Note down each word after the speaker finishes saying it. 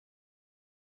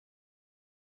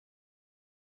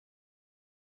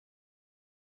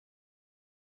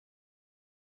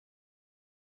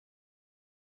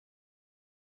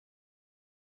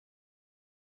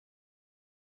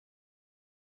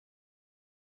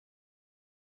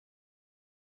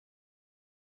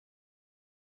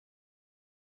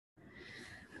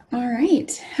All right.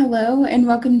 Hello, and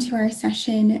welcome to our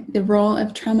session, The Role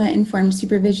of Trauma-Informed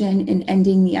Supervision in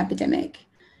Ending the Epidemic.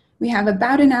 We have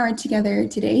about an hour together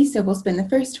today, so we'll spend the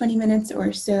first 20 minutes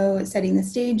or so setting the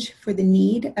stage for the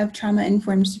need of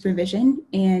trauma-informed supervision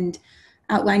and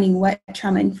outlining what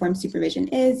trauma-informed supervision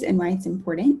is and why it's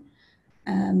important.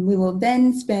 We will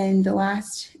then spend the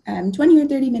last 20 or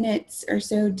 30 minutes or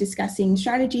so discussing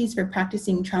strategies for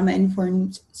practicing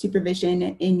trauma-informed supervision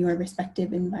in your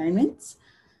respective environments.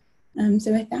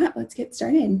 So with that, let's get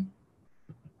started.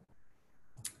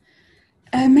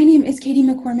 My name is Katie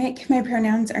McCormick. My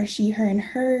pronouns are she, her, and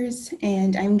hers,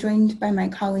 and I'm joined by my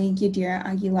colleague Yadira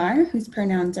Aguilar, whose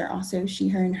pronouns are also she,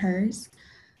 her, and hers.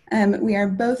 We are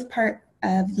both part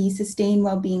of the Sustained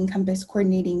Wellbeing Compass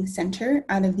Coordinating Center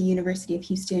out of the University of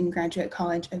Houston Graduate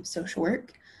College of Social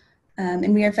Work,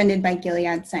 and we are funded by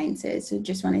Gilead Sciences, so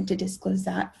just wanted to disclose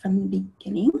that from the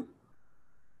beginning.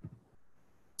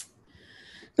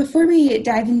 Before we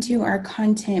dive into our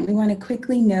content, we want to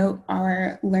quickly note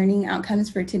our learning outcomes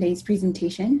for today's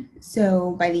presentation.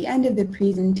 So by the end of the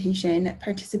presentation,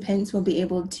 participants will be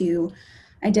able to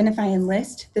identify and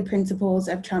list the principles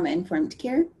of trauma-informed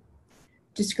care,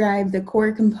 describe the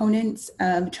core components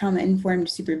of trauma-informed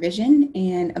supervision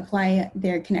and apply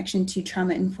their connection to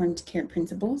trauma-informed care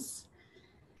principles,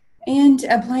 and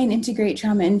apply and integrate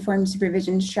trauma-informed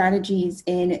supervision strategies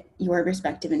in your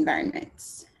respective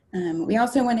environments. We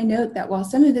also want to note that while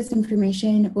some of this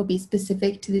information will be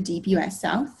specific to the Deep US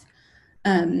South,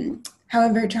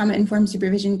 however, trauma-informed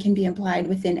supervision can be applied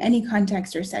within any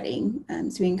context or setting.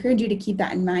 So we encourage you to keep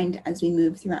that in mind as we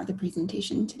move throughout the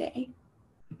presentation today.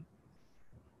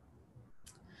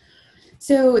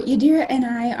 So Yadira and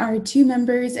I are two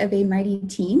members of a mighty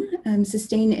team.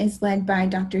 Sustain is led by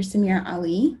Dr. Samir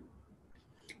Ali.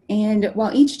 And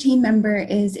while each team member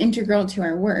is integral to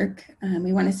our work,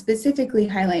 we want to specifically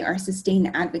highlight our Sustain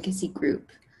advocacy group.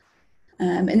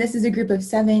 And this is a group of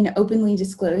 7 openly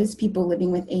disclosed people living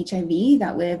with HIV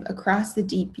that live across the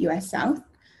deep US South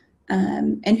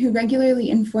and who regularly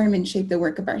inform and shape the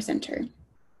work of our center.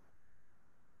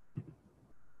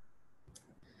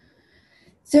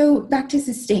 So back to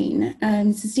Sustain.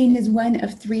 Sustain is one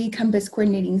of 3 Compass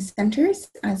coordinating centers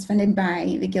as funded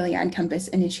by the Gilead Compass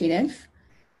Initiative.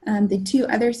 The 2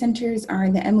 other centers are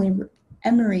the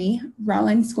Emory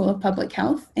Rollins School of Public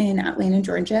Health in Atlanta,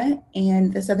 Georgia,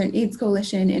 and the Southern AIDS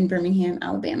Coalition in Birmingham,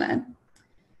 Alabama.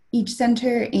 Each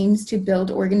center aims to build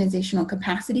organizational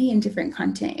capacity in different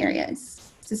content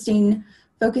areas. Sustain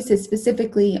focuses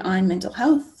specifically on mental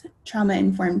health,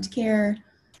 trauma-informed care,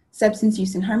 substance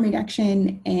use and harm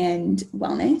reduction, and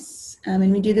wellness.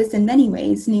 And we do this in many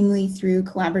ways, namely through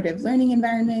collaborative learning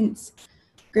environments,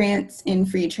 grants,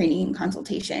 and free training and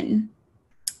consultation.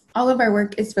 All of our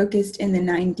work is focused in the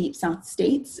 9 Deep South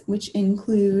states, which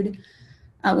include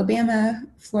Alabama,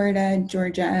 Florida,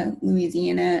 Georgia,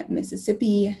 Louisiana,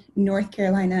 Mississippi, North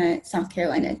Carolina, South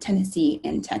Carolina, Tennessee,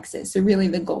 and Texas. So really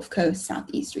the Gulf Coast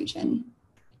Southeast region.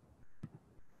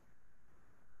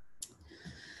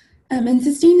 And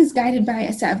Sustain is guided by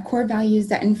a set of core values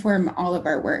that inform all of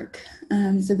our work.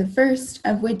 So the first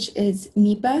of which is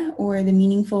MIPA, or the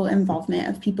meaningful involvement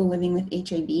of people living with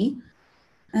HIV.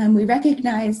 We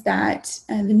recognize that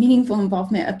the meaningful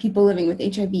involvement of people living with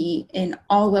HIV in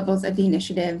all levels of the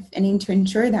initiative and aim to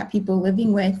ensure that people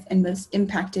living with and most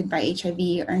impacted by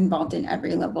HIV are involved in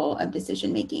every level of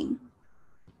decision making.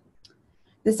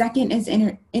 The second is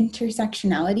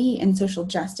intersectionality and social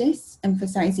justice,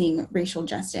 emphasizing racial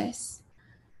justice.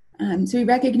 So we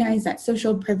recognize that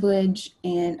social privilege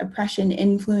and oppression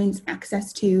influence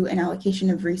access to and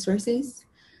allocation of resources.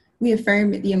 We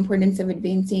affirm the importance of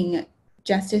advancing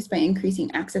justice by increasing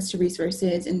access to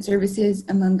resources and services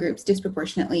among groups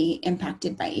disproportionately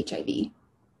impacted by HIV.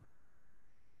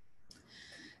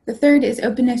 The third is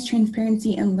openness,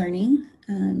 transparency, and learning.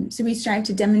 So we strive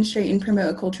to demonstrate and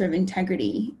promote a culture of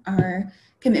integrity. Our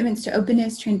commitments to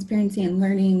openness, transparency, and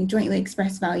learning jointly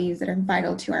express values that are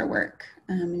vital to our work.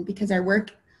 Because our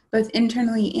work, both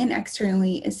internally and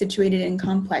externally, is situated in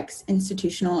complex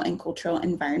institutional and cultural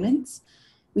environments,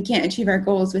 we can't achieve our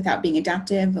goals without being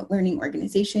adaptive, learning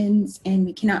organizations, and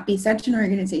we cannot be such an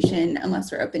organization unless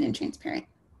we're open and transparent.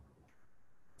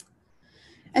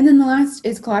 And then the last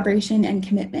is collaboration and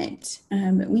commitment.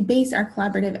 We base our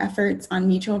collaborative efforts on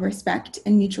mutual respect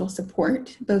and mutual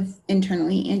support, both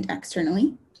internally and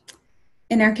externally.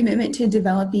 In our commitment to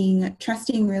developing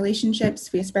trusting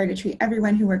relationships, we aspire to treat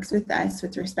everyone who works with us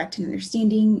with respect and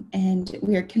understanding, and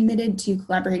we are committed to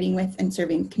collaborating with and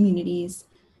serving communities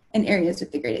and areas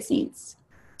with the greatest needs.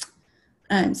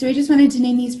 So I just wanted to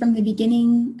name these from the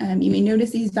beginning. You may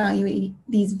notice these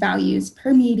values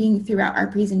permeating throughout our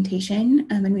presentation,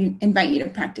 and we invite you to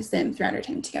practice them throughout our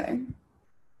time together.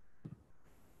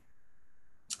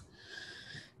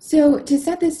 So to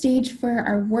set the stage for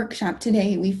our workshop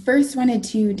today, we first wanted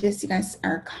to discuss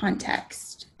our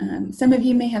context. Some of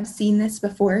you may have seen this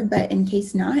before, but in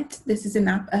case not, this is a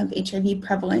map of HIV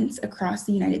prevalence across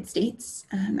the United States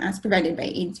as provided by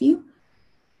AIDSview.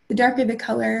 The darker the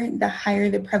color, the higher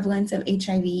the prevalence of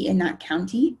HIV in that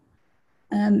county.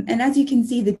 And as you can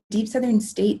see, the deep southern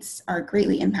states are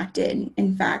greatly impacted.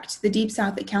 In fact, the deep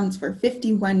south accounts for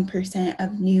 51%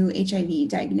 of new HIV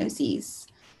diagnoses,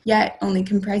 yet only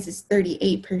comprises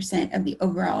 38% of the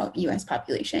overall US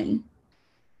population.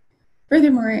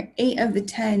 Furthermore, 8 of the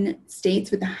 10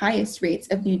 states with the highest rates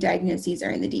of new diagnoses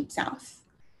are in the deep south.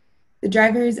 The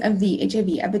drivers of the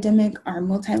HIV epidemic are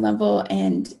multi-level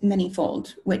and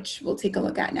many-fold, which we'll take a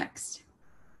look at next.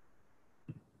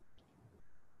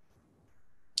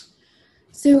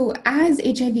 So as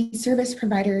HIV service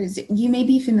providers, you may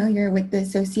be familiar with the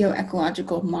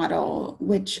socio-ecological model,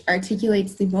 which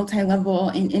articulates the multi-level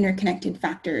and interconnected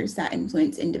factors that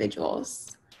influence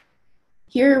individuals.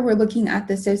 Here, we're looking at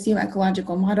the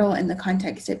socio-ecological model in the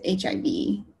context of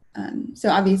HIV. So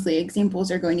obviously,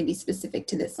 examples are going to be specific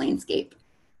to this landscape.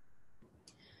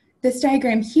 This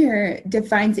diagram here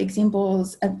defines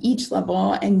examples of each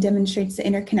level and demonstrates the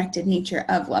interconnected nature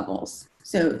of levels.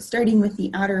 So starting with the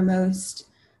outermost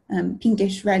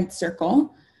pinkish red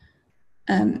circle,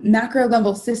 macro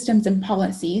level systems and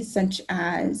policies such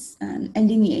as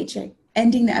ending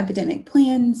the epidemic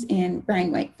plans and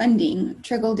Ryan-White funding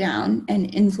trickle down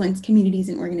and influence communities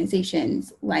and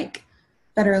organizations like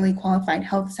federally qualified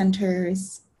health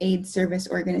centers, AIDS service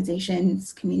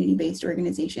organizations, community-based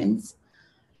organizations,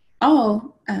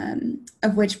 all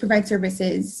of which provide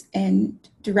services and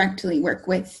directly work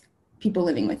with people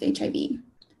living with HIV.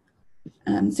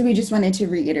 So we just wanted to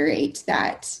reiterate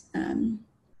that,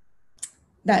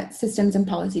 that systems and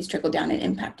policies trickle down and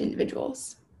impact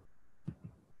individuals.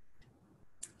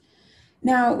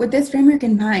 Now, with this framework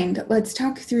in mind, let's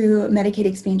talk through Medicaid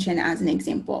expansion as an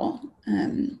example.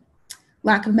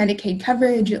 Lack of Medicaid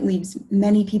coverage leaves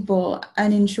many people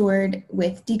uninsured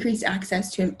with decreased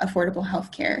access to affordable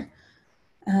health care.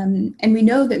 And we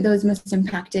know that those most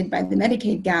impacted by the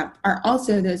Medicaid gap are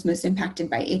also those most impacted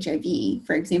by HIV,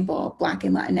 for example, Black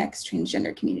and Latinx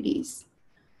transgender communities.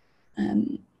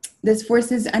 This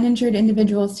forces uninsured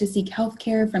individuals to seek health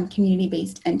care from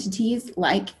community-based entities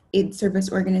like AIDS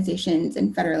service organizations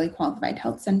and federally qualified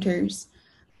health centers,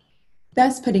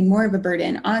 thus putting more of a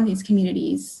burden on these community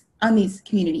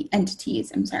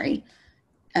entities,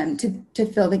 to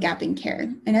fill the gap in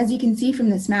care. And as you can see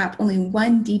from this map, only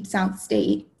one deep south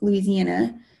state,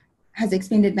 Louisiana, has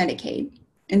expanded Medicaid.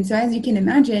 And so as you can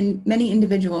imagine, many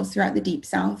individuals throughout the deep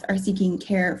south are seeking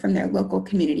care from their local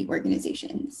community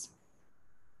organizations.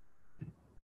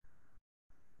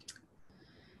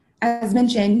 As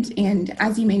mentioned, and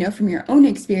as you may know from your own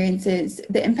experiences,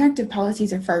 the impact of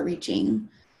policies are far-reaching.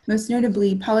 Most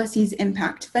notably, policies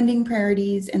impact funding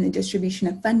priorities and the distribution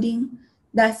of funding,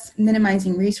 thus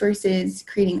minimizing resources,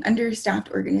 creating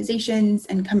understaffed organizations,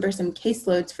 and cumbersome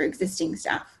caseloads for existing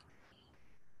staff,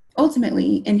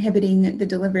 ultimately inhibiting the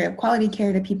delivery of quality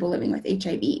care to people living with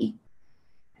HIV.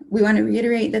 We want to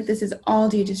reiterate that this is all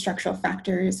due to structural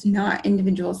factors, not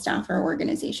individual staff or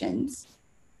organizations.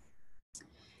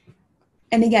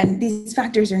 And again, these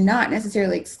factors are not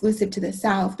necessarily exclusive to the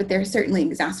South, but they're certainly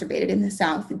exacerbated in the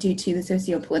South due to the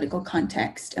socio-political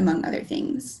context, among other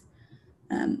things.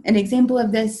 An example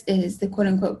of this is the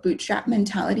quote-unquote bootstrap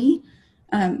mentality,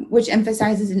 which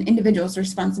emphasizes an individual's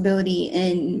responsibility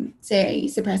in, say,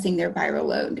 suppressing their viral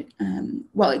load,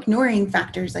 while ignoring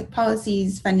factors like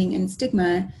policies, funding, and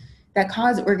stigma that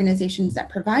cause organizations that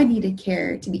provide needed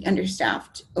care to be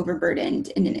understaffed,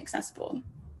 overburdened, and inaccessible.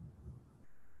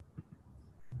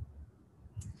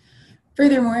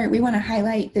 Furthermore, we want to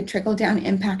highlight the trickle-down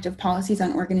impact of policies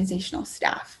on organizational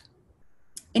staff.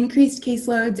 Increased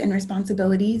caseloads and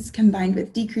responsibilities combined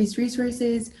with decreased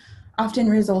resources often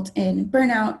result in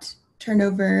burnout,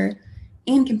 turnover,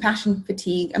 and compassion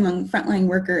fatigue among frontline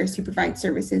workers who provide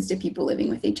services to people living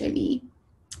with HIV.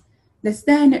 This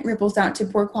then ripples out to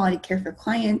poor quality care for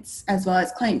clients, as well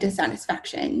as client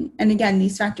dissatisfaction. And again,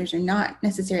 these factors are not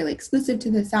necessarily exclusive to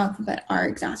the South, but are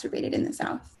exacerbated in the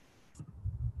South.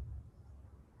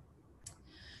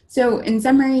 So in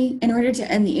summary, in order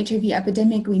to end the HIV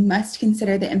epidemic, we must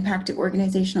consider the impact of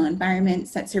organizational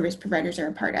environments that service providers are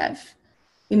a part of.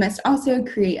 We must also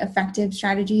create effective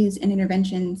strategies and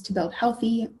interventions to build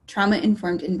healthy,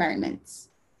 trauma-informed environments.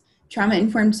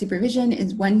 Trauma-informed supervision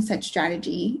is one such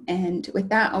strategy. And with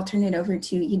that, I'll turn it over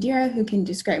to Yadira, who can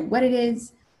describe what it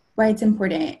is, why it's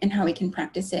important, and how we can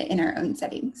practice it in our own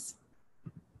settings.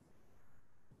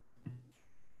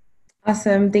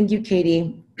 Awesome. Thank you,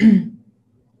 Katie.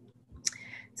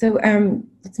 So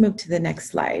let's move to the next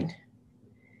slide.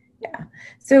 Yeah.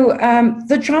 So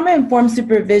the trauma-informed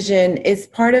supervision is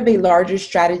part of a larger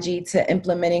strategy to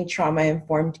implementing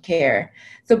trauma-informed care.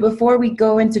 So before we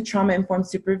go into trauma-informed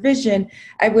supervision,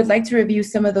 I would like to review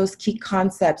some of those key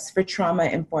concepts for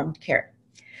trauma-informed care.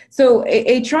 So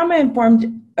a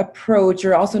trauma-informed approach,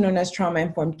 or also known as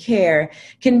trauma-informed care,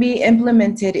 can be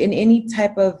implemented in any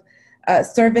type of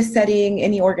service setting,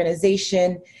 any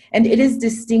organization, and it is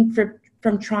distinct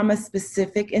from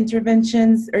trauma-specific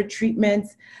interventions or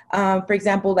treatments, for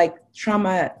example, like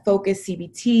trauma-focused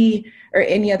CBT or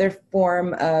any other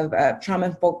form of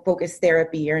trauma-focused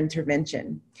therapy or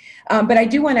intervention. But I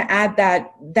do want to add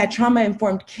that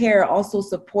trauma-informed care also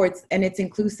supports, and it's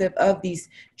inclusive of these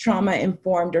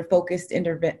trauma-informed or trauma-focused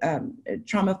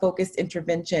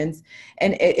interventions,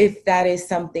 and if that is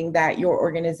something that your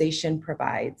organization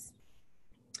provides.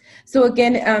 So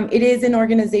again, it is an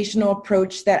organizational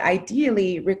approach that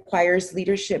ideally requires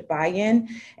leadership buy-in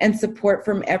and support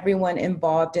from everyone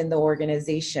involved in the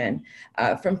organization,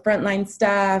 from frontline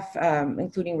staff,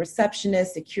 including receptionists,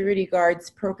 security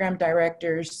guards, program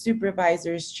directors,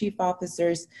 supervisors, chief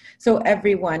officers, so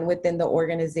everyone within the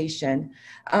organization.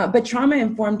 But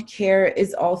trauma-informed care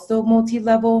is also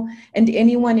multi-level, and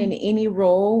anyone in any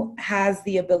role has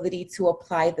the ability to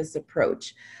apply this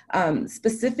approach.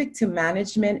 Specific to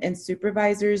management and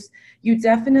supervisors, you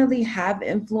definitely have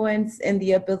influence and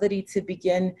the ability to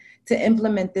begin to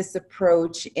implement this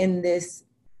approach in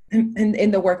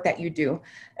the work that you do.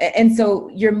 And so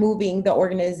you're moving the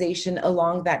organization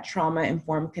along that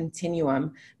trauma-informed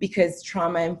continuum, because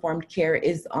trauma-informed care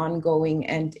is ongoing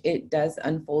and it does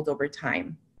unfold over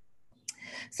time.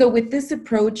 So with this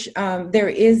approach, there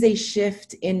is a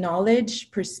shift in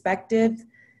knowledge, perspective,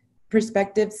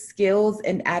 skills,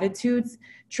 and attitudes.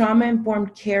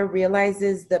 Trauma-informed care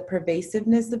realizes the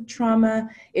pervasiveness of trauma.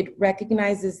 It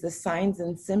recognizes the signs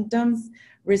and symptoms,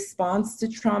 responds to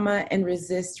trauma, and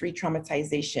resists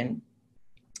re-traumatization.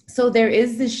 So there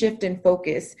is this shift in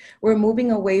focus. We're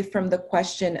moving away from the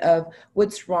question of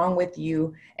what's wrong with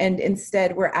you, and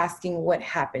instead we're asking what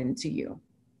happened to you.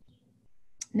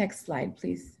 Next slide,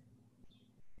 please.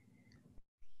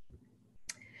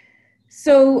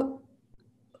 So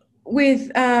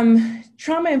with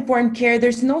trauma-informed care,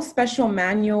 there's no special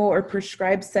manual or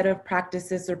prescribed set of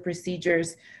practices or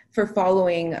procedures for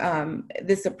following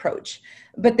this approach.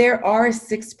 But there are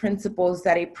 6 principles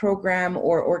that a program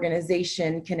or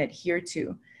organization can adhere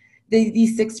to.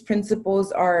 These 6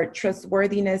 principles are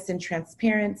trustworthiness and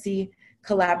transparency,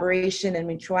 collaboration and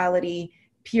mutuality,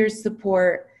 peer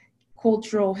support,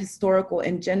 cultural, historical,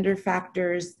 and gender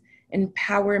factors,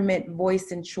 empowerment,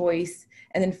 voice and choice,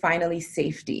 and then finally,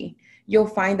 safety. You'll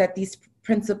find that these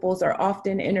principles are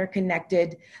often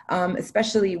interconnected,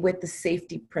 especially with the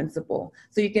safety principle.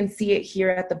 So you can see it here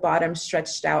at the bottom,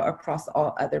 stretched out across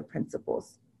all other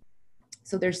principles.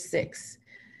 So there's 6.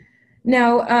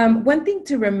 Now, one thing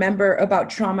to remember about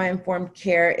trauma-informed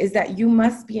care is that you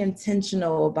must be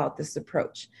intentional about this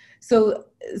approach. So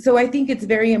I think it's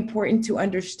very important to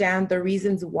understand the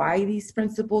reasons why these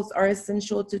principles are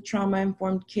essential to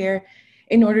trauma-informed care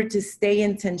in order to stay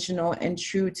intentional and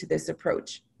true to this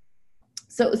approach.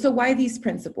 So why these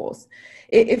principles?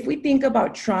 If we think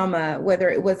about trauma, whether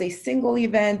it was a single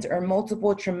event or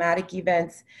multiple traumatic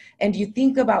events, and you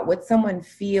think about what someone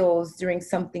feels during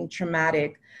something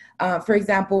traumatic, for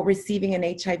example, receiving an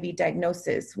HIV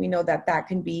diagnosis, we know that that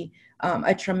can be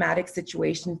a traumatic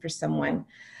situation for someone.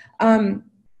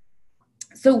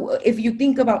 So if you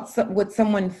think about what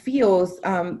someone feels,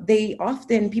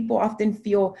 people often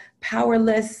feel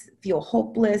powerless, feel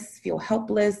hopeless, feel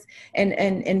helpless,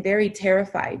 and very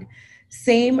terrified.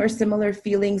 Same or similar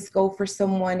feelings go for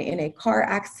someone in a car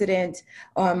accident,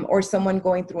 or someone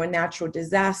going through a natural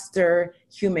disaster,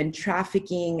 human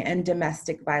trafficking, and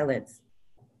domestic violence.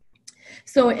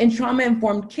 So in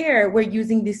trauma-informed care, we're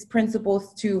using these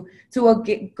principles to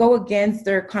go against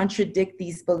or contradict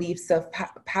these beliefs of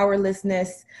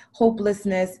powerlessness,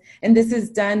 hopelessness, and this is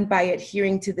done by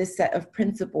adhering to this set of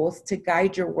principles to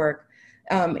guide your work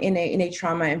in a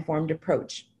trauma-informed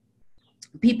approach.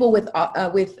 People with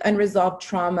unresolved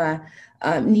trauma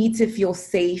need to feel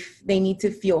safe. They need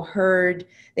to feel heard.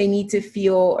 They need to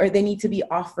be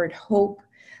offered hope.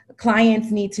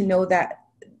 Clients need to know that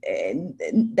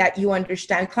you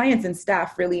understand. Clients and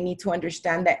staff really need to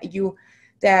understand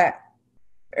that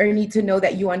need to know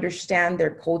that you understand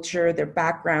their culture, their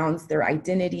backgrounds, their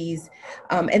identities,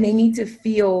 and they need to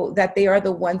feel that they are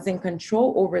the ones in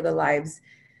control over their lives,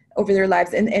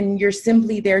 and you're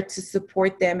simply there to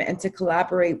support them and to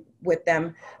collaborate with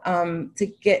them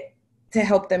to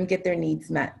help them get their needs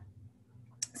met.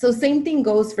 So same thing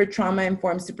goes for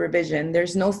trauma-informed supervision.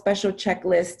 There's no special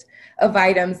checklist of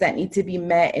items that need to be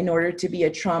met in order to be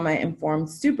a trauma-informed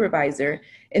supervisor.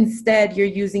 Instead, you're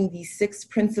using these 6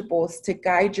 principles to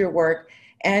guide your work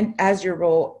and your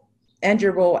role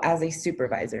as a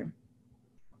supervisor.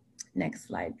 Next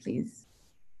slide, please.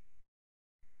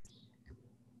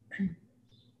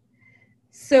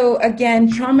 So again,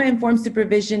 trauma-informed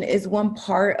supervision is one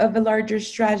part of a larger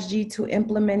strategy to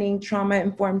implementing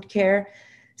trauma-informed care.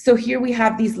 So here we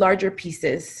have these larger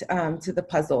pieces to the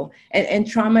puzzle, and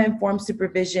trauma-informed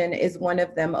supervision is one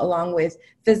of them, along with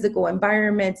physical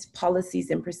environments,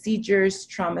 policies and procedures,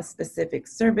 trauma-specific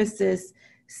services,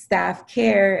 staff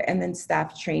care, and then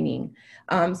staff training.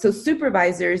 So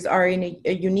supervisors are in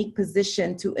a unique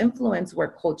position to influence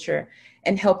work culture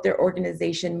and help their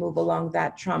organization move along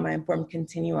that trauma-informed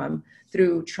continuum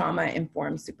through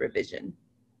trauma-informed supervision.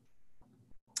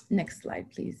 Next slide,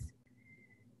 please.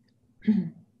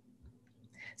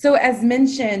 So as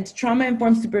mentioned,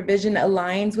 trauma-informed supervision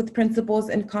aligns with principles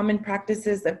and common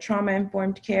practices of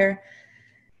trauma-informed care.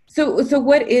 So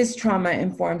what is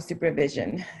trauma-informed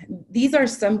supervision? These are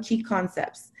some key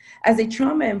concepts. As a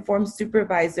trauma-informed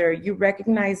supervisor, you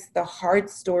recognize the hard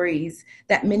stories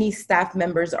that many staff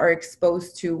members are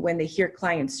exposed to when they hear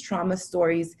clients' trauma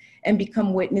stories and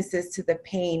become witnesses to the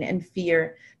pain and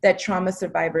fear that trauma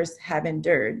survivors have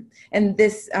endured. And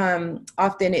this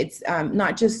often it's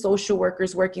not just social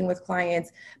workers working with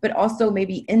clients, but also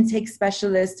maybe intake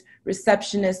specialists,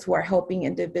 receptionists who are helping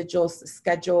individuals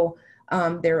schedule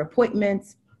their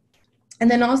appointments. And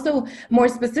then also, more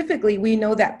specifically, we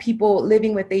know that people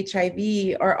living with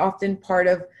HIV are often part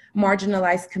of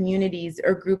marginalized communities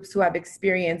or groups who have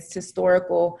experienced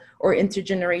historical or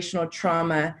intergenerational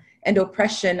trauma and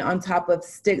oppression on top of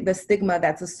the stigma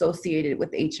that's associated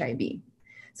with HIV.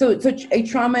 So a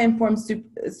trauma-informed through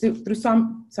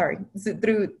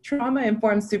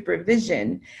trauma-informed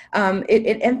supervision,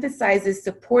 it emphasizes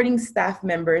supporting staff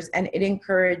members and it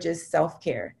encourages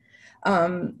self-care.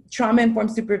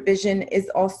 Trauma-informed supervision is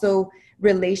also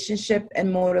relationship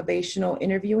and motivational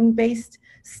interviewing based.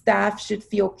 Staff should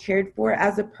feel cared for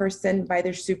as a person by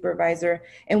their supervisor,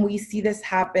 and we see this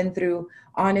happen through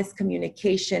honest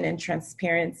communication and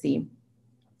transparency.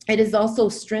 It is also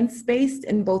strengths-based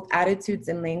in both attitudes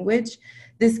and language.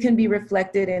 This can be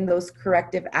reflected in those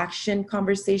corrective action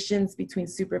conversations between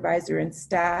supervisor and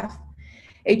staff.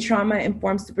 A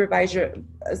trauma-informed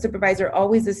supervisor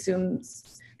always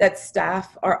assumes that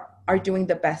staff are doing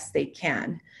the best they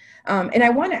can. And I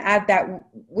want to add that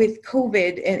with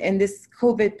COVID and this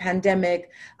COVID pandemic,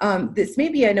 this may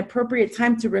be an appropriate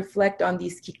time to reflect on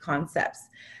these key concepts.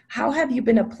 How have you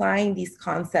been applying these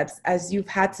concepts as you've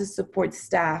had to support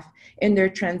staff in their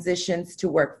transitions to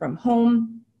work from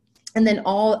home, and then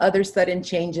all other sudden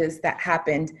changes that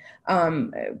happened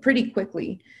pretty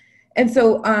quickly? And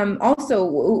so also,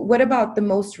 what about the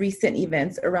most recent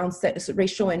events around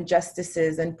racial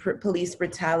injustices and police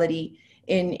brutality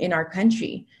in our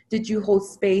country? Did you hold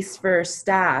space for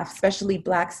staff, especially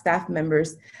Black staff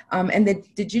members? And then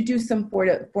did you do some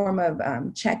form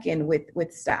of check-in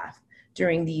with staff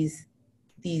during these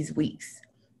weeks?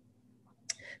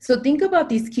 So think about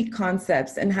these key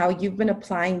concepts and how you've been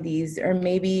applying these, or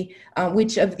maybe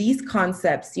which of these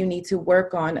concepts you need to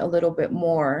work on a little bit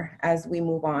more as we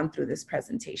move on through this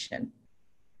presentation.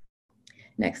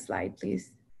 Next slide,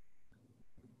 please.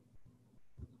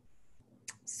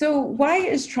 So why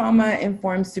is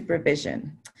trauma-informed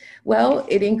supervision? Well,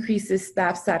 it increases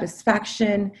staff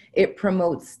satisfaction, it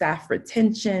promotes staff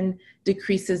retention,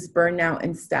 decreases burnout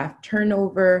and staff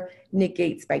turnover,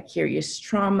 negates vicarious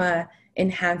trauma,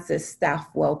 enhances staff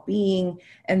well-being,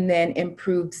 and then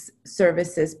improves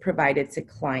services provided to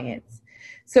clients.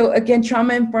 So again,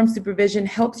 trauma-informed supervision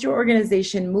helps your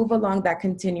organization move along that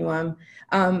continuum.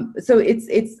 So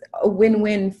it's a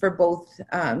win-win for both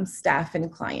staff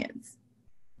and clients.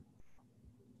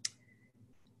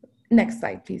 Next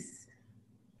slide, please.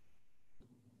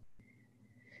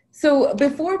 So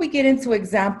before we get into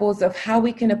examples of how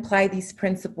we can apply these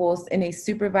principles in a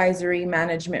supervisory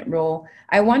management role,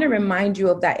 I want to remind you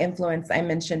of that influence I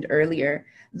mentioned earlier,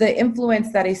 the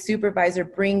influence that a supervisor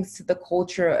brings to the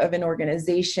culture of an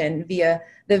organization via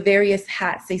the various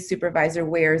hats a supervisor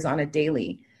wears on a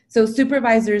daily. So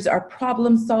supervisors are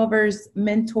problem solvers,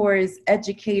 mentors,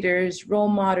 educators, role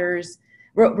models,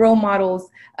 role models,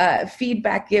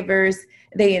 feedback givers.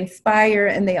 They inspire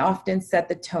and they often set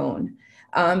the tone.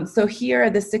 So here are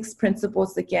the 6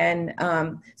 principles again.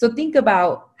 So think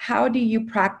about, how do you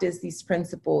practice these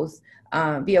principles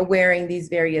via wearing these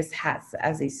various hats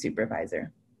as a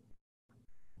supervisor?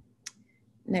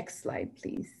 Next slide,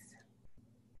 please.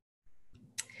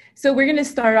 So we're going to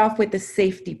start off with the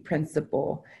safety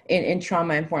principle in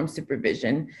trauma-informed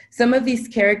supervision. Some of these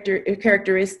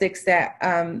characteristics that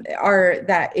are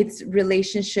that it's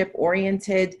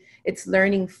relationship-oriented, it's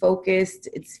learning-focused,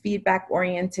 it's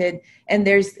feedback-oriented, and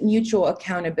there's mutual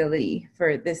accountability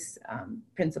for this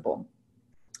principle.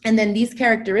 And then these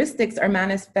characteristics are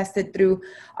manifested through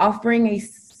offering a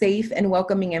safe and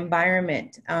welcoming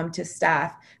environment to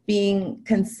staff, being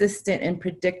consistent and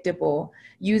predictable,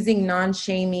 using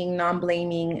non-shaming,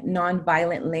 non-blaming,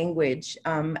 non-violent language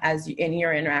as in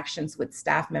your interactions with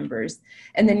staff members.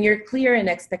 And then you're clear in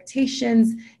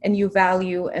expectations and you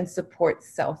value and support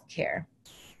self-care.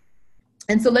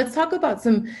 And so let's talk about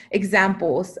some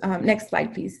examples. Next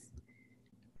slide, please.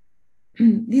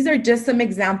 These are just some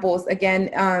examples.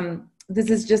 Again,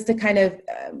 this is just to kind of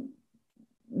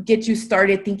get you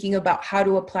started thinking about how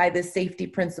to apply this safety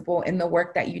principle in the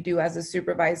work that you do as a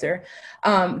supervisor.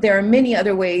 There are many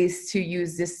other ways to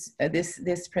use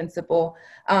this principle,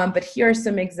 but here are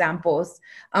some examples.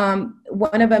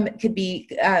 One of them could be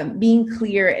being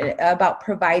clear about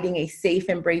providing a safe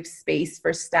and brave space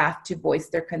for staff to voice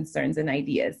their concerns and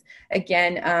ideas.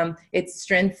 Again, it's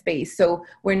strengths-based, so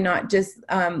we're not just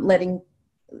letting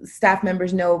staff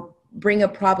members know, bring a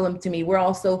problem to me. We're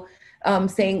also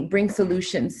saying, bring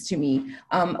solutions to me.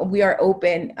 We are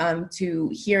open to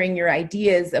hearing your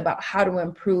ideas about how to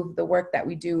improve the work that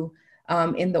we do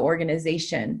in the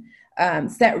organization.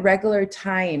 Set regular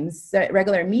times, set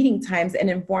regular meeting times, and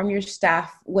inform your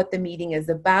staff what the meeting is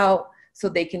about so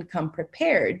they can come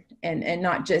prepared and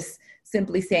not just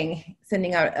simply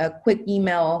sending out a quick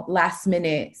email last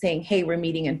minute saying, hey, we're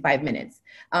meeting in 5 minutes.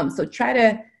 So try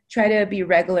to be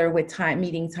regular with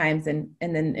meeting times and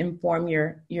then inform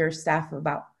your staff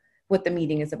about what the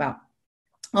meeting is about.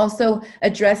 Also,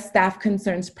 address staff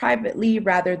concerns privately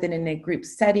rather than in a group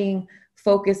setting.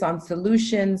 Focus on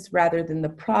solutions rather than the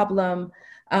problem.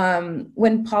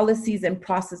 When policies and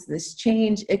processes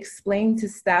change, explain to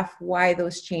staff why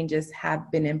those changes have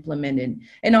been implemented.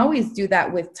 And always do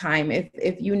that with time.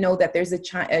 If you know that there's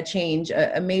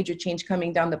a major change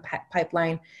coming down the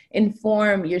pipeline,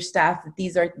 inform your staff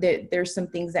that there's some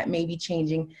things that may be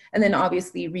changing, and then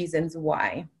obviously reasons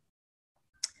why.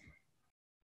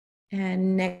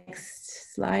 And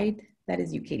next slide, that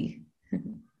is you, Katie.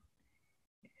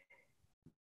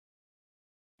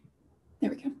 There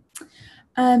we go.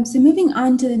 So moving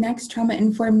on to the next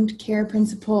trauma-informed care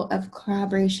principle of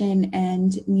collaboration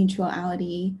and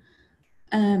mutuality.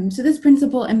 So this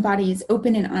principle embodies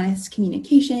open and honest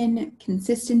communication,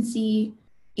 consistency,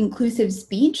 inclusive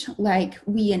speech, like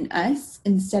we and us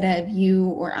instead of you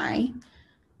or I.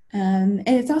 And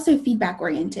it's also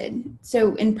feedback-oriented.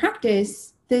 So in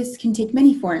practice, this can take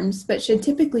many forms, but should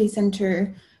typically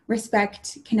center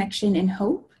respect, connection, and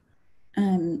hope.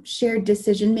 Shared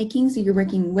decision-making, so you're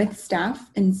working with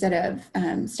staff instead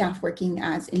of staff working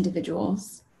as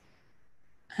individuals.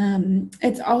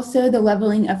 It's also the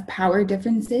leveling of power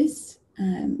differences.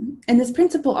 And this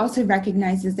principle also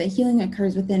recognizes that healing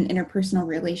occurs within interpersonal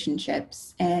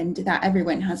relationships and that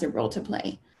everyone has a role to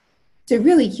play. So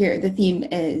really here, the theme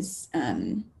is,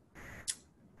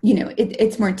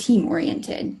 it's more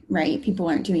team-oriented, right? People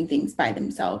aren't doing things by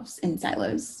themselves in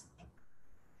silos.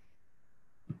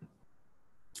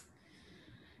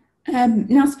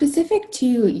 Now, specific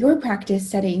to your practice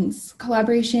settings,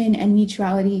 collaboration and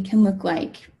mutuality can look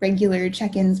like regular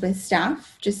check-ins with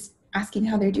staff, just asking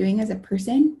how they're doing as a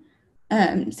person.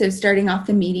 So starting off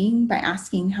the meeting by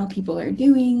asking how people are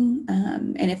doing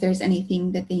and if there's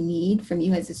anything that they need from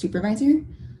you as a supervisor.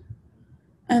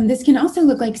 This can also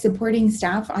look like supporting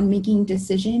staff on making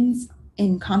decisions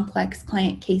in complex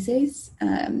client cases.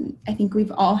 I think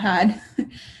we've all had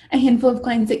a handful of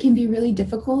clients that can be really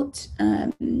difficult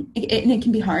and it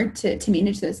can be hard to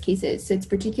manage those cases. So it's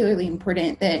particularly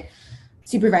important that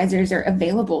supervisors are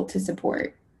available to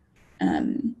support.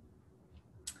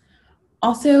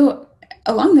 Also,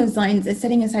 along those lines is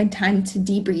setting aside time to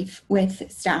debrief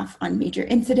with staff on major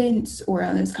incidents or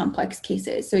on those complex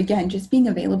cases. So again, just being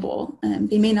available.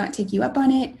 They may not take you up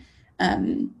on it,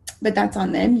 but that's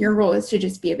on them. Your role is to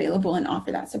just be available and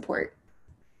offer that support.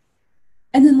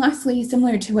 And then lastly,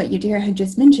 similar to what Yadira had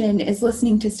just mentioned, is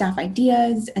listening to staff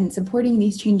ideas and supporting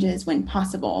these changes when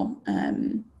possible,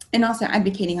 and also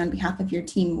advocating on behalf of your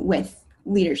team with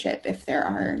leadership if there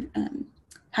are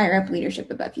higher up leadership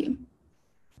above you.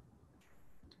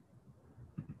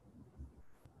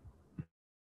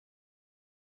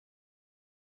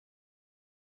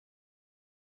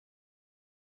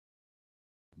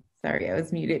 Sorry, I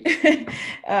was muted.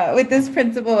 With this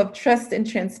principle of trust and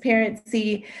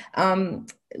transparency,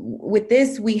 with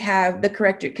this, we have the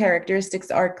correct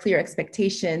characteristics are clear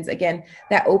expectations. Again,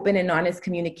 that open and honest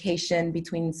communication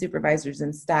between supervisors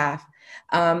and staff.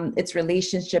 It's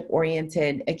relationship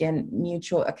oriented, again,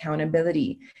 mutual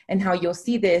accountability. And how you'll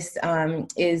see this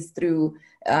is through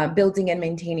building and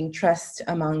maintaining trust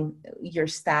among your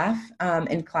staff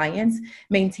and clients,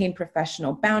 maintain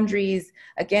professional boundaries.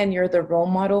 Again, you're the role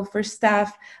model for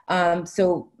staff.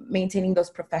 So maintaining those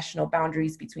professional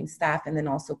boundaries between staff and then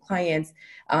also clients,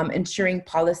 ensuring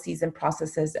policies and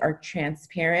processes are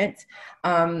transparent.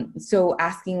 So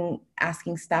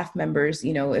asking staff members,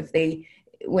 if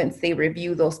once they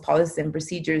review those policies and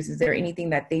procedures, is there anything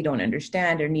that they don't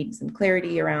understand or need some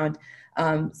clarity around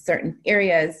certain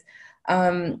areas?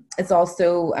 It's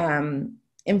also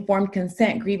informed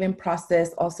consent, grievance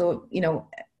process, also,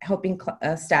 helping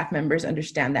staff members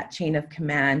understand that chain of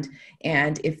command.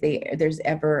 And if there's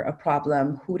ever a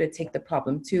problem, who to take the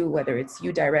problem to, whether it's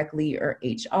you directly or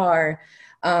HR.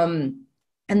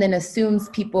 And then assumes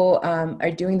people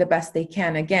are doing the best they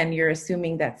can. Again, you're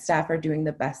assuming that staff are doing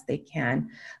the best they can.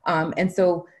 And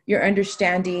so you're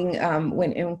understanding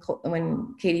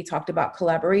when Katie talked about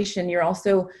collaboration, you're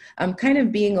also kind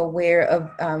of being aware of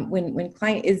when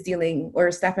client is dealing or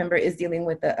a staff member is dealing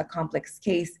with a complex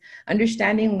case,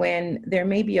 understanding when there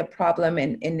may be a problem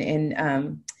and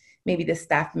maybe the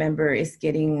staff member is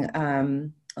getting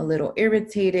a little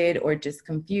irritated or just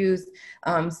confused.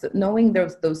 So knowing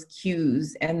those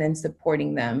cues and then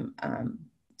supporting them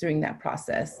during that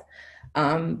process.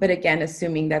 But again,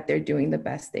 assuming that they're doing the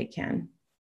best they can.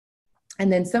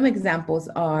 And then some examples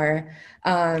are,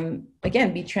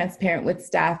 again, be transparent with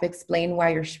staff, explain why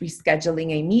you're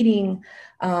rescheduling a meeting,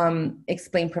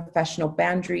 explain professional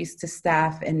boundaries to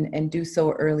staff and do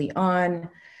so early on.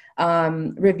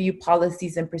 Review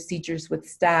policies and procedures with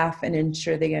staff and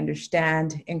ensure they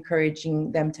understand,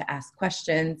 encouraging them to ask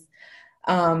questions,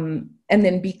 and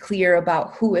then be clear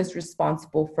about who is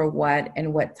responsible for what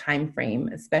and what time frame,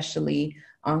 especially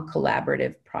on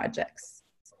collaborative projects.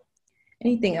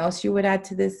 Anything else you would add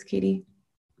to this, Katie?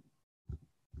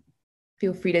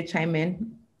 Feel free to chime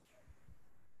in.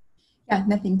 Yeah,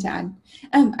 nothing to add.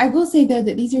 I will say, though,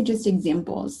 that these are just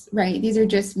examples, right? These are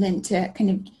just meant to kind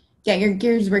of get your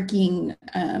gears working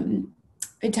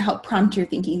to help prompt your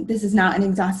thinking. This is not an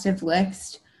exhaustive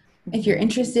list. If you're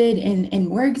interested in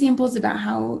more examples about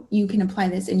how you can apply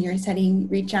this in your setting,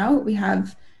 reach out. We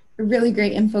have a really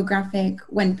great infographic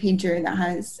one-pager that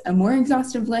has a more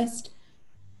exhaustive list.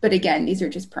 But again, these are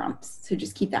just prompts, so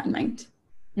just keep that in mind.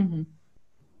 Mm-hmm.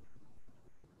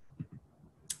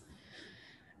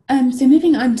 So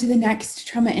moving on to the next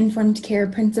trauma-informed care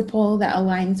principle that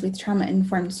aligns with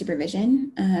trauma-informed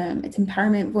supervision. It's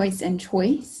empowerment, voice, and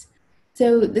choice.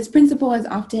 So this principle is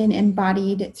often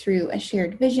embodied through a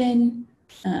shared vision.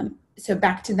 So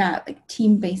back to that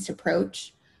team-based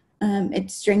approach.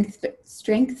 It's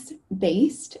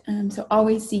strengths-based. So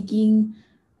always seeking,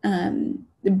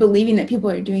 believing that people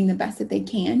are doing the best that they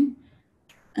can.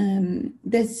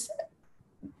 This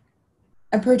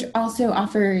approach also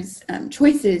offers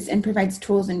choices and provides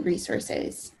tools and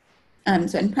resources.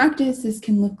 So in practice, this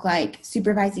can look like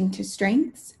supervising to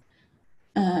strengths,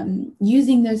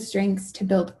 using those strengths to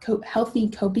build healthy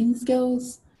coping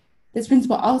skills. This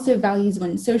principle also values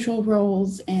one's social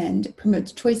roles and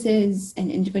promotes choices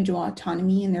and individual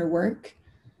autonomy in their work.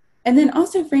 And then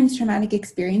also frames traumatic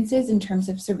experiences in terms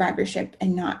of survivorship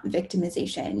and not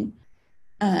victimization.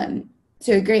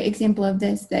 So a great example of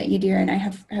this that Yadira and I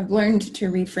have learned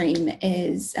to reframe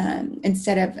is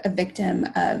instead of a victim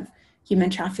of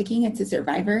human trafficking, it's a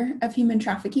survivor of human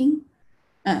trafficking.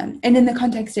 And in the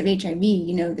context of HIV,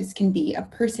 this can be a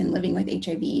person living with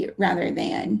HIV rather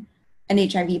than an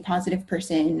HIV positive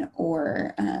person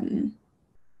or,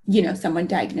 someone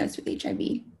diagnosed with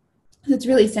HIV. So it's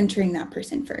really centering that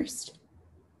person first.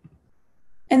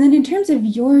 And then in terms of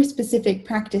your specific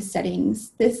practice settings,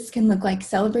 this can look like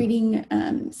celebrating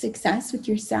success with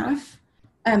your staff,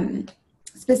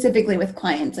 specifically with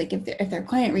clients. Like if their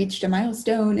client reached a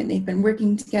milestone and they've been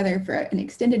working together for an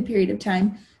extended period of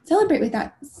time, celebrate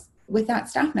with that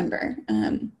staff member.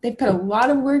 They've put a lot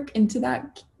of work into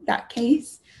that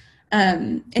case,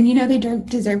 and they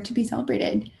deserve to be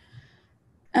celebrated.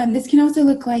 This can also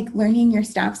look like learning your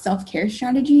staff's self-care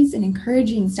strategies and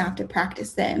encouraging staff to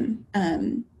practice them.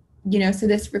 So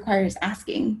this requires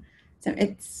asking. So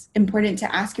it's important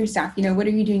to ask your staff, what are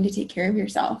you doing to take care of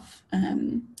yourself?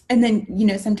 And then,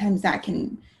 sometimes that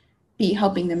can be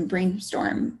helping them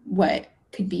brainstorm what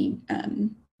could be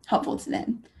helpful to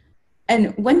them.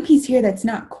 And one piece here that's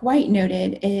not quite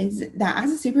noted is that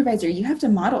as a supervisor, you have to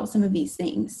model some of these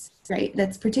things, right?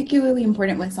 That's particularly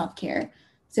important with self-care.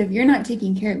 So if you're not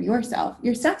taking care of yourself,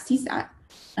 your staff sees that.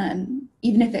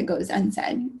 Even if it goes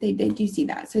unsaid, they do see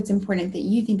that. So it's important that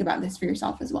you think about this for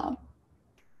yourself as well.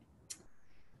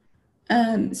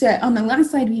 So on the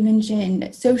last slide, we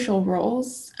mentioned social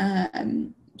roles.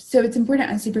 So it's important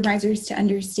as supervisors to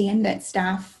understand that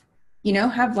staff,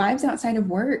 have lives outside of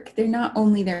work. They're not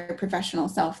only their professional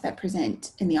self that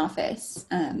present in the office.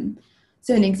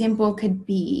 So an example could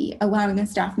be allowing a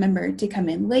staff member to come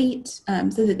in late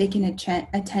so that they can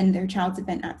attend their child's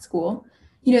event at school.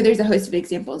 There's a host of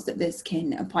examples that this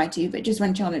can apply to, but just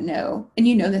want y'all to know, and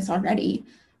you know this already,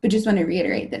 but just want to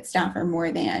reiterate that staff are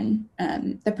more than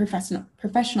the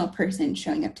professional person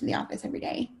showing up to the office every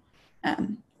day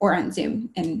or on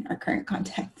Zoom in our current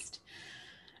context.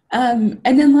 And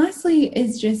then lastly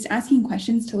is just asking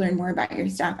questions to learn more about your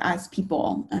staff as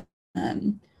people.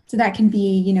 So that can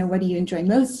be, what do you enjoy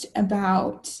most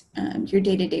about your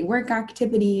day-to-day work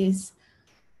activities?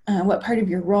 What part of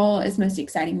your role is most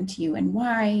exciting to you and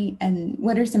why? And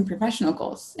what are some professional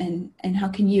goals and how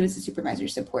can you as a supervisor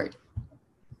support?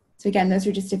 So again, those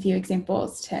are just a few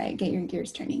examples to get your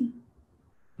gears turning.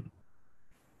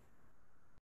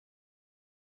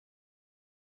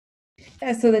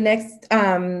 Yeah, so the next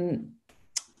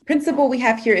principle we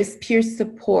have here is peer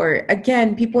support.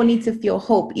 Again, people need to feel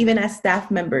hope. Even as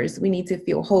staff members, we need to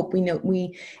feel hope. We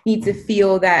need to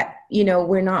feel that,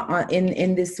 we're not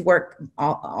in this work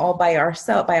all by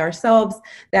ourselves,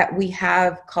 that we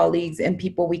have colleagues and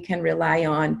people we can rely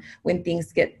on when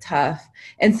things get tough.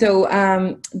 And so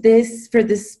for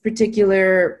this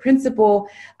particular principle,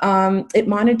 it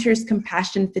monitors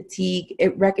compassion fatigue.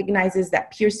 It recognizes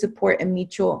that peer support and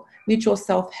mutual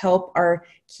self-help are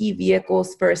key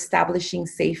vehicles for establishing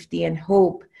safety and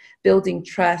hope, building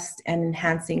trust, and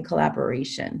enhancing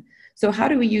collaboration. So how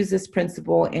do we use this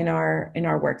principle in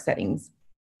our work settings?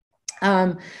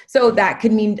 So that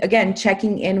could mean, again,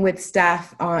 checking in with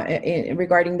staff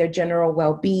regarding their general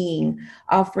well-being,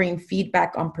 offering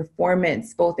feedback on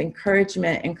performance, both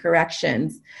encouragement and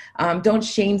corrections. Don't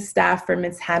shame staff for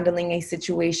mishandling a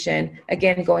situation.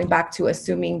 Again, going back to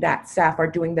assuming that staff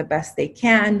are doing the best they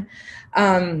can.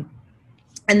 And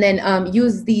then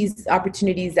use these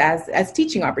opportunities as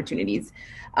teaching opportunities.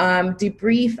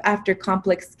 Debrief after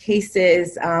complex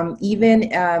cases.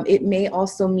 It may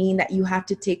also mean that you have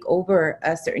to take over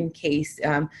a certain case.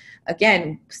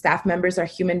 Again, staff members are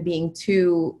human beings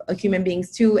too,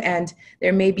 and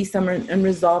there may be some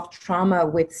unresolved trauma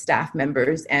with staff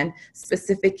members, and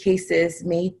specific cases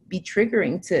may be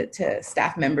triggering to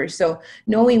staff members. So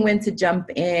knowing when to jump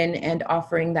in and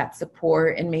offering that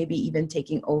support and maybe even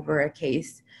taking over a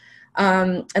case.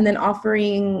 And then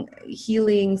offering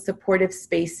healing supportive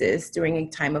spaces during a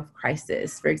time of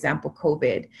crisis, for example,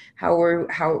 COVID.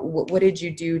 What did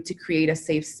you do to create a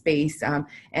safe space?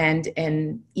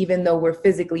 And even though we're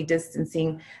physically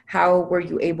distancing, how were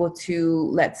you able to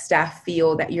let staff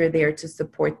feel that you're there to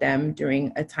support them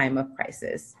during a time of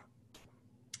crisis?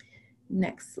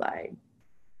 Next slide.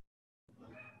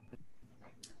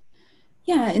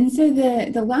 Yeah, and so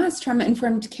the last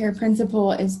trauma-informed care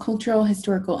principle is cultural,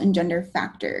 historical, and gender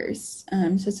factors.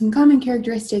 So some common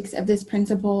characteristics of this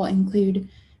principle include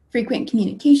frequent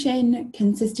communication,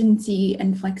 consistency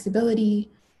and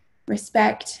flexibility,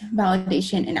 respect,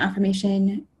 validation, and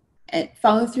affirmation,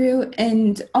 follow through,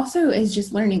 and also is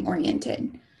just learning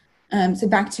oriented. So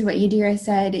back to what Yadira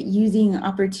said, using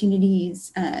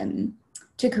opportunities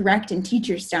to correct and teach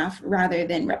your staff rather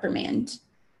than reprimand.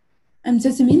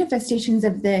 So some manifestations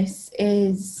of this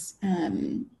is,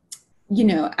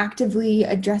 actively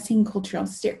addressing cultural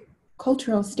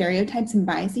stereotypes and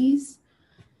biases,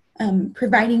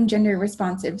 providing gender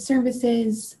responsive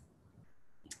services,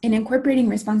 and incorporating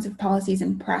responsive policies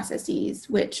and processes,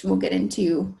 which we'll get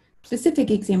into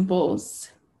specific examples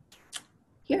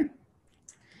here.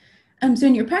 So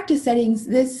in your practice settings,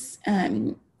 this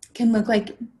can look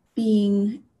like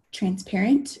being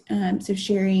transparent, so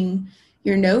sharing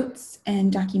your notes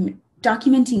and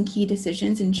documenting key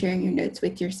decisions and sharing your notes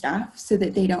with your staff so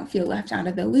that they don't feel left out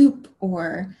of the loop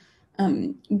or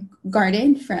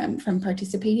guarded from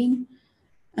participating.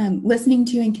 Listening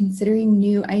to and considering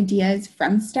new ideas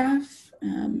from staff.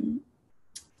 And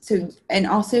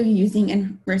also using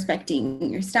and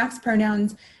respecting your staff's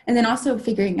pronouns, and then also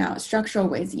figuring out structural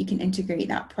ways that you can integrate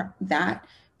that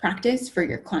practice for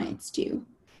your clients too.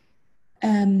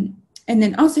 And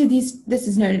then also this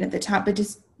is noted at the top, but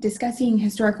just discussing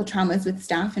historical traumas with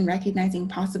staff and recognizing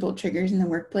possible triggers in the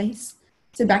workplace.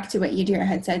 So back to what Yadira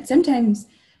had said, sometimes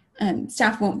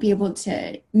staff won't be able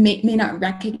to, may not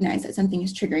recognize that something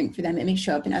is triggering for them. It may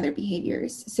show up in other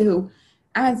behaviors. So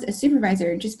as a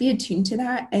supervisor, just be attuned to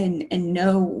that and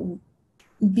know,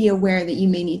 be aware that you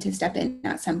may need to step in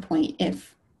at some point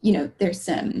if, you know, there's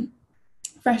some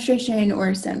frustration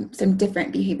or some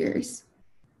different behaviors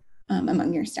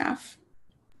among your staff.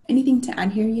 Anything to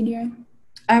add here, Yadira?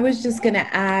 I was just going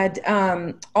to add,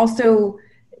 also,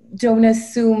 don't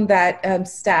assume that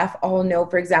staff all know,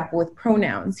 for example, with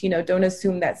pronouns, you know, don't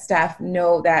assume that staff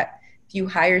know that if you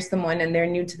hire someone and they're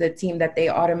new to the team, that they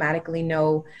automatically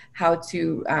know how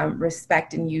to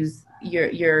respect and use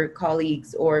your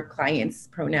colleagues or clients'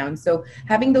 pronouns. So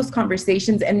having those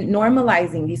conversations and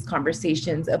normalizing these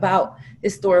conversations about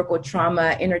historical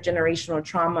trauma, intergenerational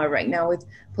trauma. Right now with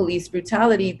police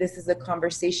brutality, this is a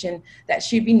conversation that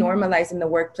should be normalized in the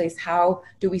workplace. How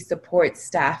do we support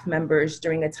staff members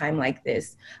during a time like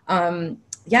this?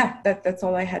 Yeah, that's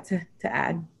all I had to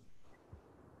add.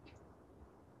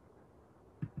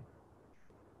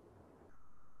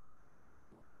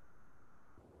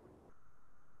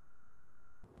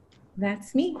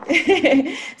 That's me.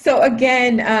 So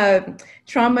again,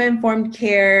 trauma-informed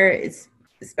care,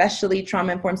 especially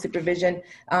trauma-informed supervision,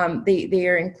 they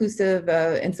are inclusive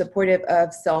and supportive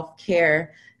of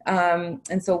self-care.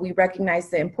 And so we recognize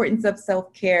the importance of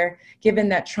self-care. Given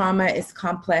that trauma is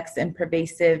complex and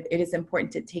pervasive, it is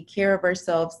important to take care of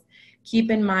ourselves,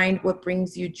 keep in mind what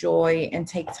brings you joy, and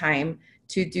take time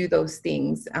to do those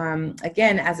things.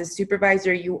 Again, as a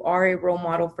supervisor, you are a role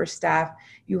model for staff.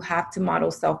 You have to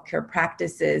model self-care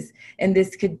practices. And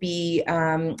this could be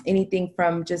anything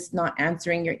from just not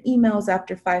answering your emails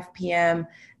after 5 p.m.,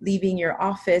 leaving your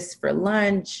office for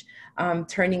lunch,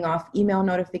 turning off email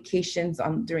notifications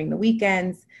during the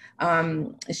weekends,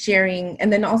 sharing,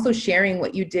 and then also sharing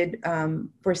what you did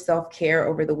for self-care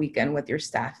over the weekend with your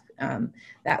staff.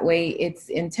 That way it's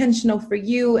intentional for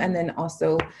you, and then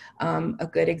also a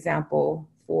good example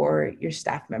for your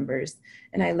staff members.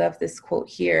 And I love this quote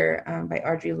here by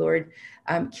Audre Lorde.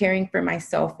 Caring for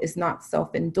myself is not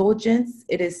self-indulgence,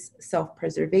 it is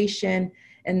self-preservation,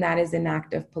 and that is an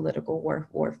act of political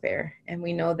warfare. And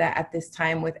we know that at this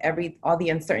time, with all the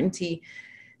uncertainty,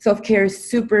 self-care is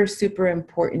super, super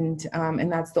important,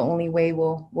 and that's the only way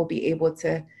we'll be able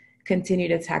to continue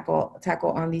to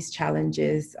tackle on these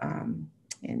challenges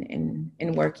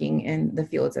in working in the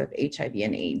fields of HIV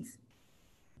and AIDS.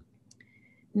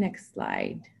 Next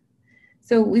slide.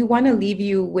 So we want to leave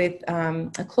you with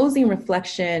a closing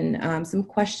reflection, some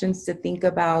questions to think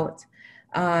about.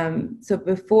 So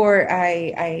before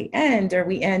we end,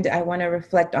 I want to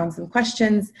reflect on some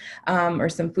questions or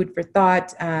some food for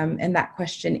thought. And that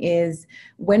question is,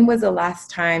 when was the last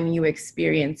time you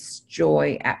experienced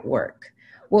joy at work?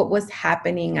 What was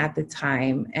happening at the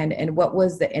time, and what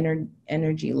was the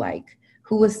energy like?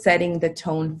 Who was setting the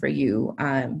tone for you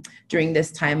during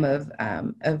this time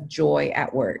of joy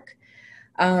at work?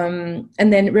 And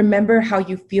then remember, how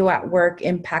you feel at work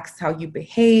impacts how you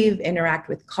behave, interact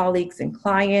with colleagues and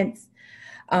clients.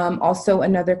 Also,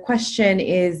 another question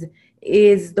is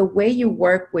the way you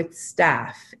work with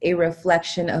staff a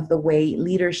reflection of the way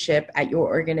leadership at your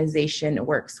organization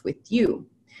works with you?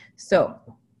 So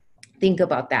think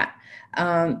about that.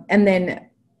 And then,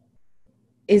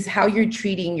 is how you're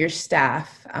treating your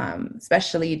staff,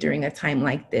 especially during a time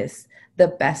like this, the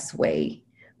best way?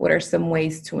 What are some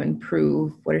ways to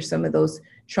improve? What are some of those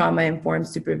trauma-informed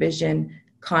supervision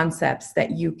concepts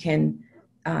that you can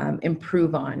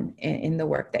improve on in the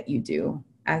work that you do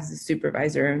as a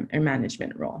supervisor or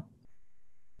management role?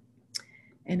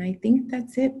 And I think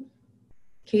that's it.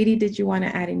 Katie, did you want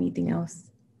to add anything else?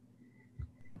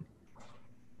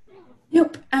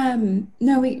 Nope.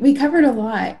 No, we covered a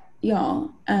lot,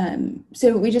 y'all.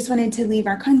 So we just wanted to leave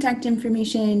our contact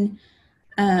information.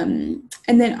 And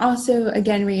then also,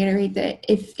 again, reiterate that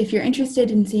if you're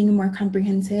interested in seeing a more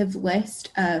comprehensive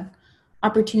list of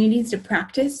opportunities to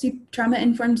practice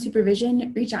trauma-informed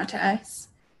supervision, reach out to us.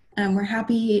 We're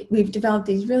happy. We've developed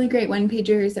these really great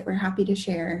one-pagers that we're happy to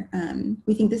share.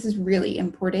 We think this is really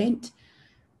important.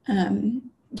 And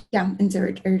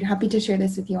so we're happy to share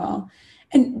this with you all.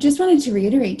 And just wanted to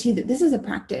reiterate too that this is a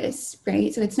practice,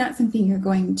 right? So it's not something you're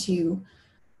going to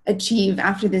achieve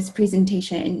after this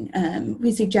presentation.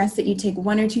 We suggest that you take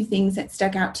one or two things that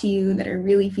stuck out to you that are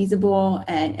really feasible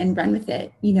and run with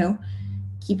it. You know,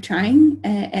 keep trying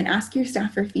and ask your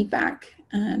staff for feedback.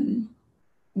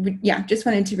 Just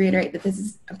wanted to reiterate that this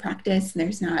is a practice and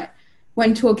there's not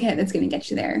one toolkit that's going to get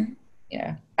you there.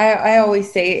 Yeah, I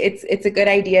always say it's a good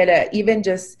idea to even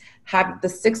just have the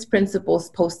 6 principles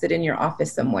posted in your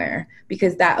office somewhere,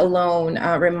 because that alone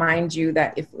reminds you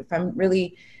that if I'm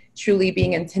really truly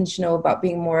being intentional about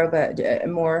being more of a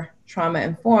more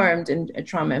trauma-informed and a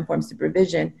trauma-informed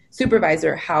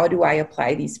supervisor, how do I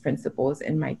apply these principles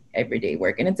in my everyday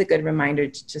work? And it's a good reminder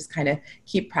to just kind of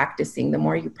keep practicing. The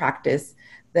more you practice,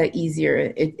 the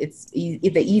easier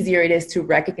the easier it is to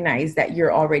recognize that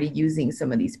you're already using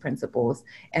some of these principles,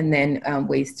 and then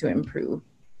ways to improve.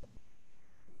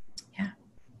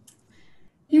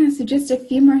 Yeah, so just a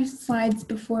few more slides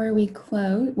before we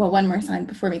close. Well, one more slide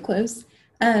before we close.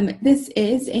 This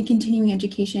is a continuing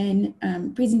education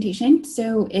presentation.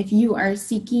 So if you are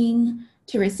seeking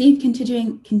to receive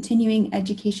continuing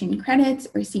education credits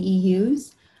or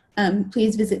CEUs,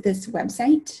 please visit this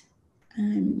website.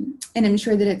 And I'm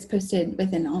sure that it's posted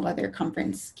within all other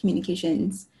conference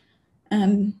communications.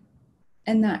 And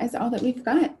that is all that we've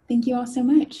got. Thank you all so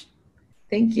much.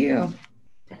 Thank you.